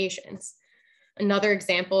investigations. Another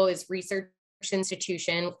example is research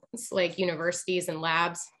institutions like universities and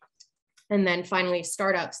labs. And then finally,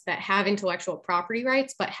 startups that have intellectual property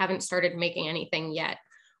rights, but haven't started making anything yet,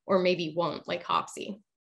 or maybe won't, like Hopsy.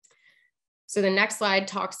 So the next slide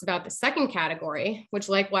talks about the second category, which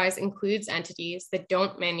likewise includes entities that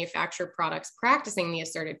don't manufacture products practicing the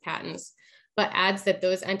asserted patents, but adds that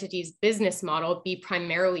those entities' business model be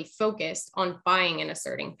primarily focused on buying and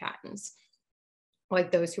asserting patents,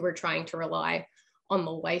 like those who are trying to rely on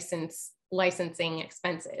the licensing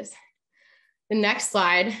expenses. The next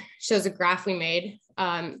slide shows a graph we made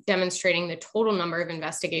demonstrating the total number of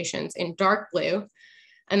investigations in dark blue,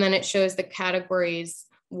 and then it shows the categories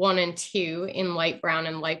 1 and 2 in light brown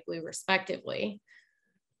and light blue respectively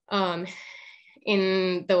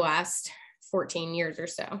in the last 14 years or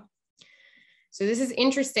so. So this is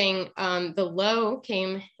interesting. The low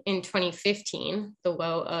came in 2015, the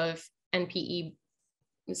low of NPE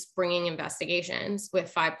bringing investigations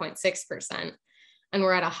with 5.6%. And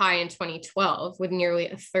we're at a high in 2012 with nearly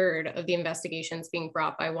a third of the investigations being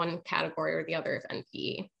brought by one category or the other of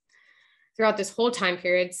NPE. Throughout this whole time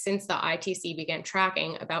period, since the ITC began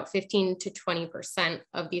tracking, about 15 to 20%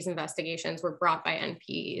 of these investigations were brought by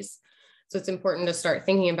NPEs. So it's important to start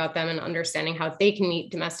thinking about them and understanding how they can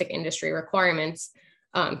meet domestic industry requirements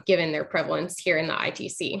given their prevalence here in the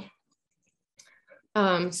ITC.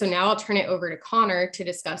 So now I'll turn it over to Connor to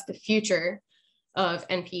discuss the future of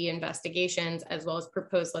NPE investigations as well as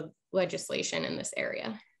proposed legislation in this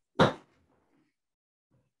area.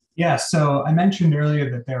 Yeah, so I mentioned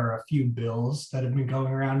earlier that there are a few bills that have been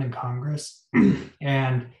going around in Congress.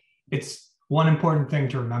 And it's one important thing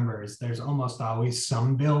to remember is there's almost always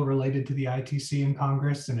some bill related to the ITC in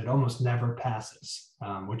Congress, and it almost never passes,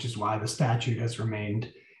 which is why the statute has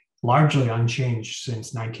remained largely unchanged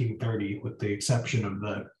since 1930, with the exception of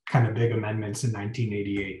the kind of big amendments in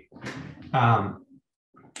 1988.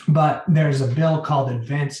 But there's a bill called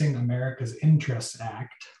Advancing America's Interests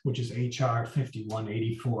Act, which is HR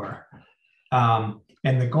 5184.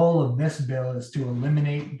 And the goal of this bill is to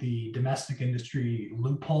eliminate the domestic industry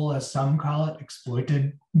loophole, as some call it,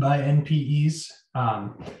 exploited by NPEs.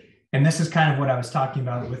 And this is kind of what I was talking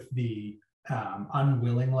about with the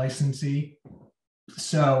unwilling licensee.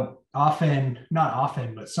 So often, not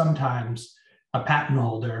often, but sometimes a patent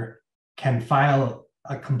holder can file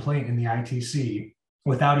a complaint in the ITC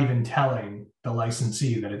without even telling the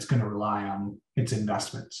licensee that it's going to rely on its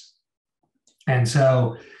investments. And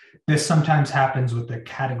so this sometimes happens with the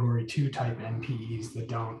category 2 type NPEs that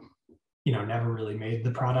don't, never really made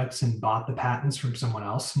the products and bought the patents from someone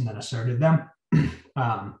else and then asserted them.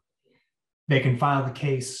 They can file the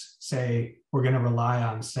case, say, we're going to rely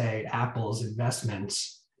on, say, Apple's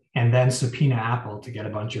investments, and then subpoena Apple to get a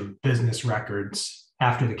bunch of business records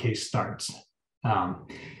after the case starts.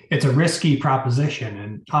 It's a risky proposition,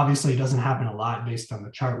 and obviously it doesn't happen a lot based on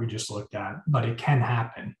the chart we just looked at, but it can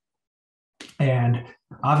happen. And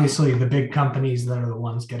obviously the big companies that are the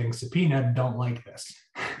ones getting subpoenaed don't like this.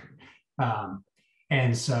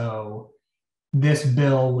 And so this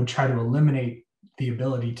bill would try to eliminate the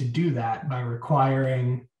ability to do that by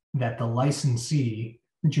requiring that the licensee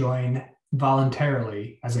join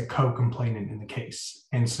voluntarily as a co-complainant in the case.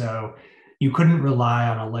 And so you couldn't rely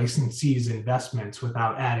on a licensee's investments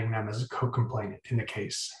without adding them as a co-complainant in the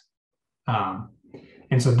case.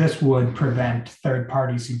 And so this would prevent third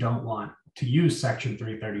parties who don't want to use Section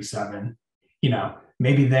 337.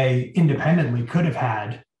 Maybe they independently could have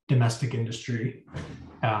had domestic industry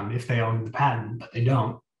if they owned the patent, but they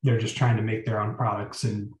don't. They're just trying to make their own products,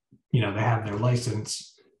 and they have their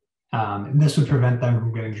license. And this would prevent them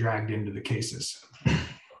from getting dragged into the cases.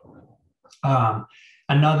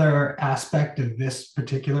 Another aspect of this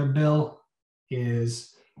particular bill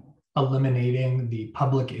is eliminating the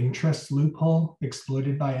public interest loophole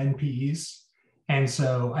exploited by NPEs. And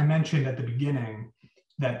so I mentioned at the beginning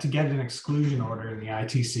that to get an exclusion order in the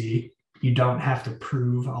ITC, you don't have to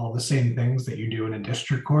prove all the same things that you do in a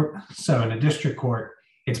district court. So in a district court,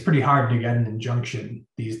 it's pretty hard to get an injunction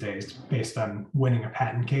these days based on winning a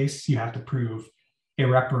patent case. You have to prove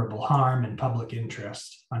irreparable harm and public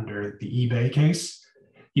interest under the eBay case.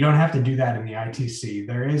 You don't have to do that in the ITC.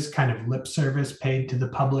 There is kind of lip service paid to the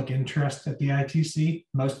public interest at the ITC.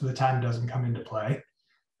 Most of the time it doesn't come into play.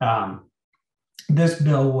 This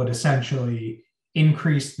bill would essentially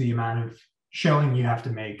increase the amount of showing you have to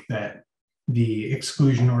make that the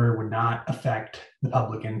exclusion order would not affect the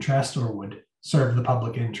public interest or would serve the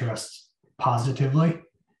public interest positively.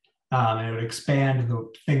 And it would expand the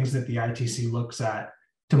things that the ITC looks at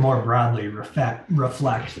to more broadly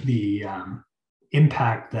reflect the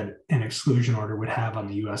impact that an exclusion order would have on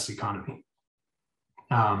the US economy.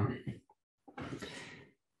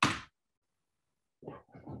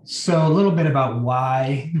 So a little bit about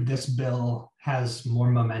why this bill has more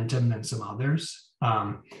momentum than some others.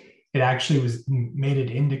 It actually made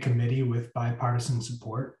it into committee with bipartisan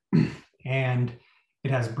support, and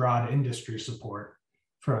it has broad industry support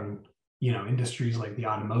from industries like the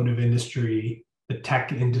automotive industry, the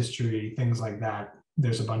tech industry, things like that.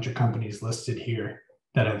 There's a bunch of companies listed here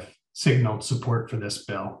that have signaled support for this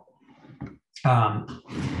bill.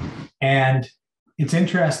 And it's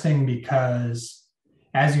interesting because,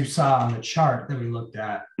 as you saw on the chart that we looked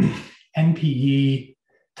at, NPE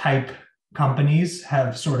type companies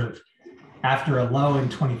have sort of, after a low in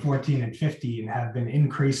 2014 and 15, have been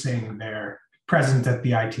increasing their presence at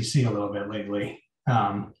the ITC a little bit lately.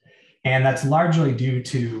 And that's largely due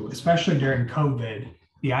to, especially during COVID,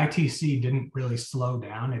 the ITC didn't really slow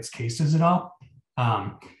down its cases at all.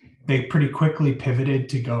 They pretty quickly pivoted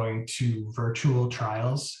to going to virtual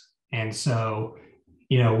trials. And so,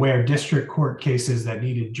 where district court cases that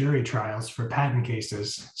needed jury trials for patent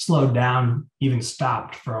cases slowed down, even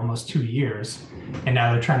stopped for almost 2 years, and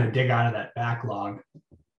now they're trying to dig out of that backlog,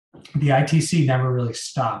 the ITC never really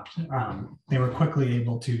stopped. They were quickly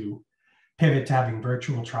able to pivot to having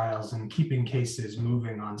virtual trials and keeping cases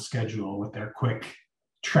moving on schedule with their quick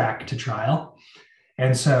track to trial.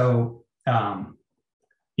 And so,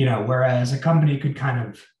 whereas a company could kind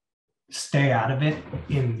of stay out of it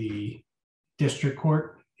in the district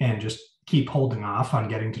court and just keep holding off on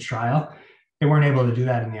getting to trial, they weren't able to do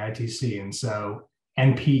that in the ITC. And so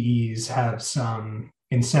NPEs have some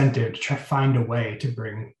incentive to find a way to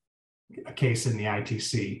bring a case in the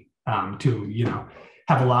ITC to,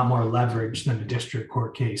 have a lot more leverage than a district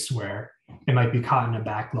court case where it might be caught in a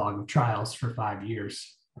backlog of trials for 5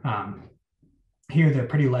 years. here they're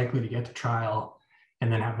pretty likely to get to trial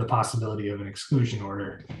and then have the possibility of an exclusion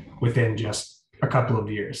order within just a couple of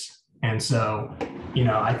years. And so,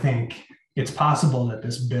 I think it's possible that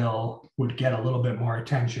this bill would get a little bit more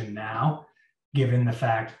attention now, given the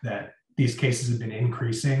fact that these cases have been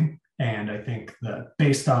increasing. And I think that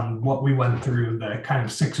based on what we went through, the kind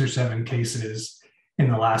of 6 or 7 cases in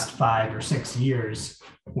the last 5 or 6 years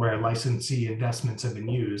where licensee investments have been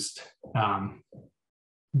used,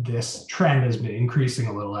 this trend has been increasing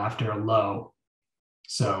a little after a low.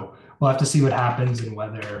 So we'll have to see what happens and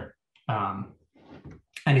whether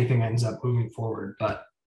anything ends up moving forward. But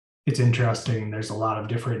it's interesting. There's a lot of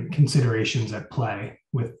different considerations at play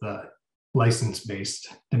with the license-based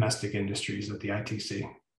domestic industries at the ITC.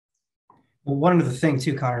 Well, one of the things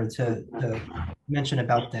too, Connor, to mention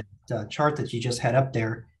about that chart that you just had up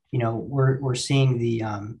there, we're seeing the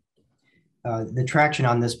traction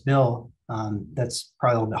on this bill that's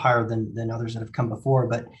probably a little bit higher than others that have come before.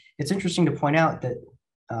 But it's interesting to point out that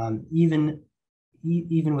even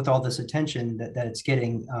with all this attention that it's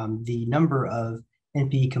getting, the number of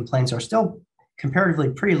NPE complaints are still comparatively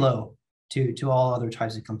pretty low to all other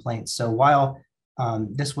types of complaints. So while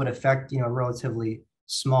this would affect a relatively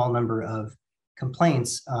small number of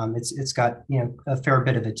complaints, it's got a fair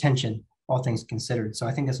bit of attention, all things considered. So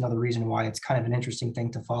I think that's another reason why it's kind of an interesting thing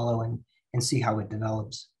to follow and see how it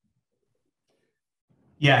develops.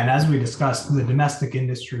 Yeah, and as we discussed, the domestic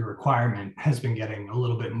industry requirement has been getting a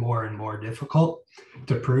little bit more and more difficult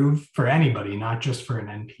to prove for anybody, not just for an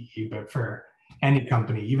NPE, but for any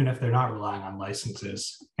company, even if they're not relying on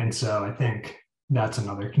licenses. And so I think that's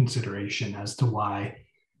another consideration as to why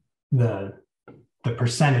the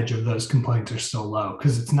percentage of those complaints are so low,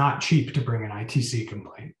 because it's not cheap to bring an ITC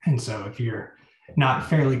complaint. And so if you're not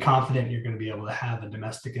fairly confident you're going to be able to have a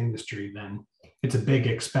domestic industry, then it's a big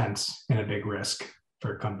expense and a big risk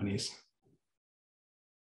for companies.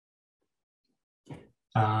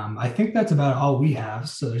 I think that's about all we have.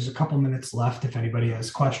 So there's a couple minutes left. If anybody has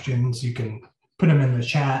questions, you can put them in the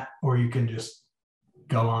chat, or you can just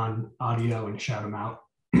go on audio and shout them out.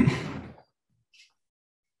 It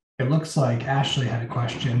looks like Ashley had a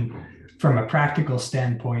question. From a practical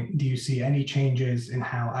standpoint, do you see any changes in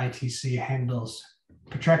how ITC handles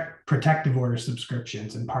protective order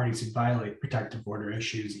subscriptions and parties who violate protective order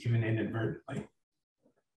issues, even inadvertently?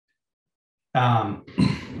 I've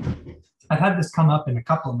had this come up in a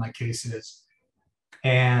couple of my cases,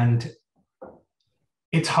 and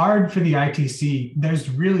it's hard for the ITC. There's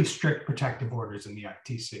really strict protective orders in the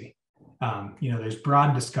ITC. There's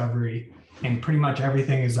broad discovery, and pretty much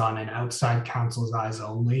everything is on an outside counsel's eyes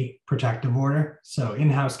only protective order. So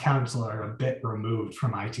in-house counsel are a bit removed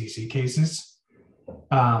from ITC cases.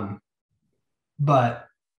 But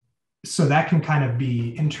so that can kind of be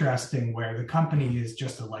interesting where the company is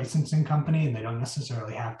just a licensing company and they don't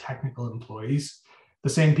necessarily have technical employees. The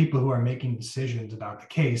same people who are making decisions about the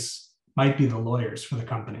case might be the lawyers for the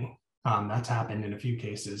company. That's happened in a few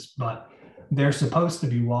cases, but they're supposed to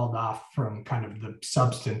be walled off from kind of the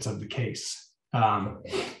substance of the case.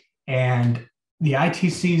 And the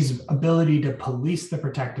ITC's ability to police the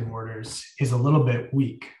protective orders is a little bit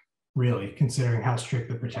weak, really, considering how strict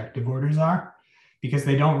the protective orders are, because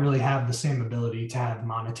they don't really have the same ability to have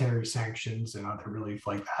monetary sanctions and other relief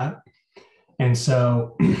like that. And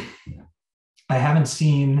so I haven't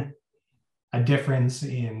seen a difference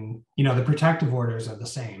in, the protective orders are the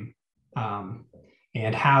same.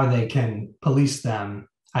 And how they can police them,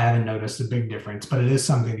 I haven't noticed a big difference, but it is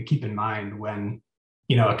something to keep in mind when,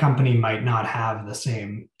 a company might not have the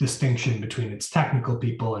same distinction between its technical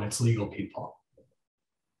people and its legal people.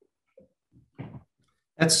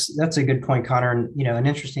 That's a good point, Connor. And, an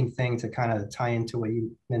interesting thing to kind of tie into what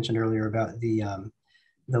you mentioned earlier about the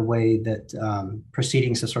way that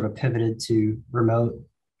proceedings have sort of pivoted to remote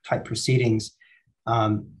type proceedings.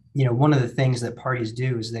 One of the things that parties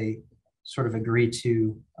do is they sort of agree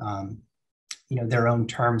to, their own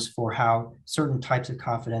terms for how certain types of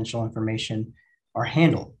confidential information are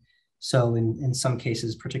handled. So in some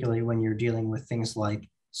cases, particularly when you're dealing with things like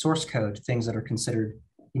source code, things that are considered,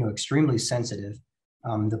 extremely sensitive,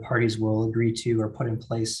 the parties will agree to or put in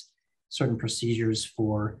place certain procedures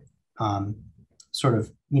for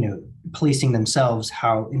policing themselves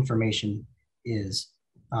how information is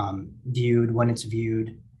viewed, when it's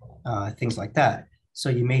viewed, things like that. So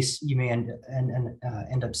you may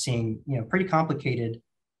end up seeing pretty complicated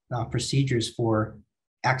procedures for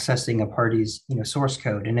accessing a party's source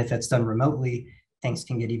code, and if that's done remotely, things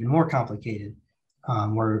can get even more complicated,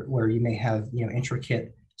 where you may have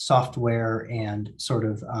intricate software and sort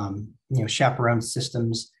of chaperone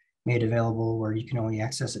systems made available where you can only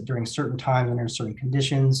access it during certain times under certain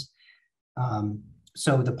conditions.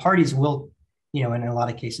 So the parties will, in a lot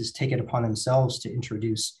of cases, take it upon themselves to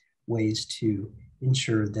introduce ways to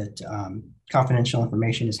ensure that confidential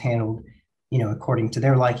information is handled, according to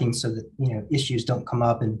their liking, so that, issues don't come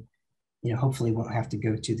up and, hopefully won't have to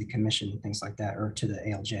go to the commission and things like that, or to the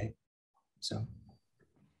ALJ. So.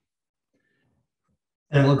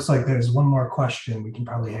 It looks like there's one more question we can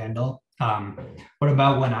probably handle. What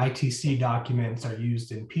about when ITC documents are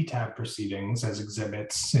used in PTAB proceedings as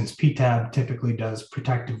exhibits, since PTAB typically does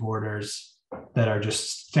protective orders that are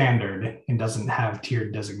just standard and doesn't have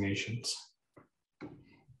tiered designations?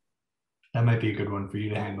 That might be a good one for you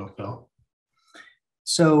to handle, Phil.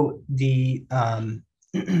 So the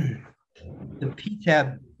the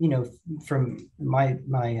PTAB, from my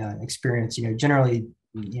experience, generally,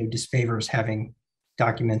 disfavors having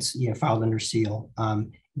documents, filed under seal,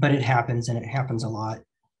 but it happens, and it happens a lot,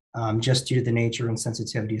 just due to the nature and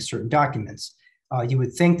sensitivity of certain documents. You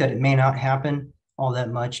would think that it may not happen all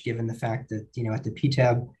that much, given the fact that, at the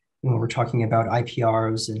PTAB, when we're talking about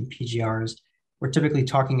IPRs and PGRs, we're typically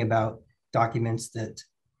talking about documents that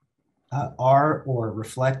are or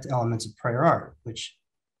reflect elements of prior art, which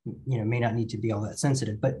may not need to be all that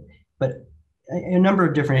sensitive. But a number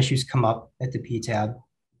of different issues come up at the PTAB,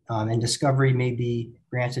 and discovery may be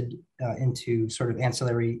granted into sort of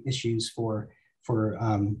ancillary issues for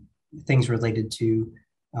things related to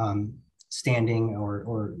standing,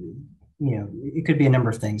 or it could be a number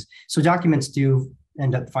of things. So documents do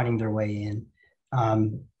end up finding their way in.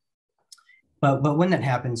 But when that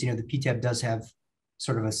happens, the PTAB does have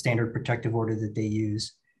sort of a standard protective order that they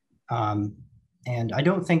use. And I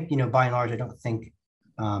don't think, by and large, I don't think,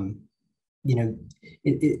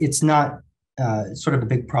 it's not sort of a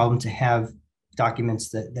big problem to have documents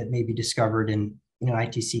that may be discovered in an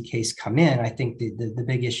ITC case come in. I think the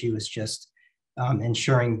big issue is just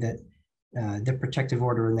ensuring that the protective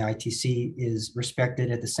order in the ITC is respected.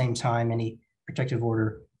 At the same time, any protective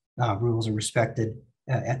order rules are respected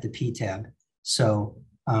at the PTAB. So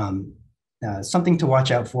something to watch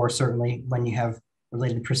out for, certainly, when you have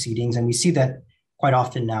related proceedings. And we see that quite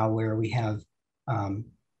often now, where we have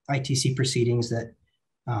ITC proceedings that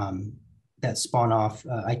that spawn off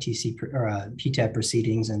ITC or PTAB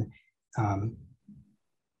proceedings. And Connor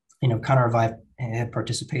and I have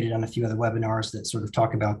participated on a few other webinars that sort of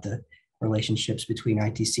talk about the relationships between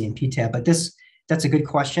ITC and PTAB. But that's a good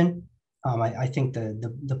question. I think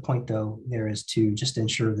the point, though, there is to just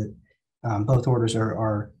ensure that both orders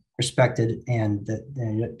are respected, and that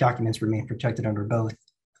the documents remain protected under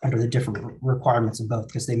the different requirements of both,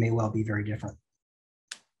 because they may well be very different.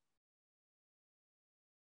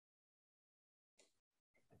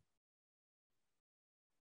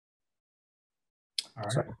 All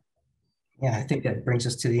right. So, yeah, I think that brings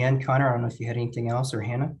us to the end. Connor, I don't know if you had anything else, or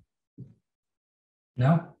Hannah?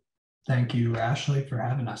 No, thank you, Ashley, for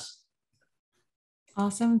having us.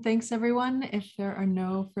 Awesome. Thanks, everyone. If there are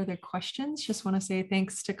no further questions, just want to say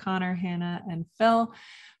thanks to Connor, Hannah, and Phil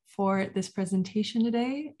for this presentation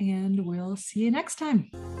today, and we'll see you next time.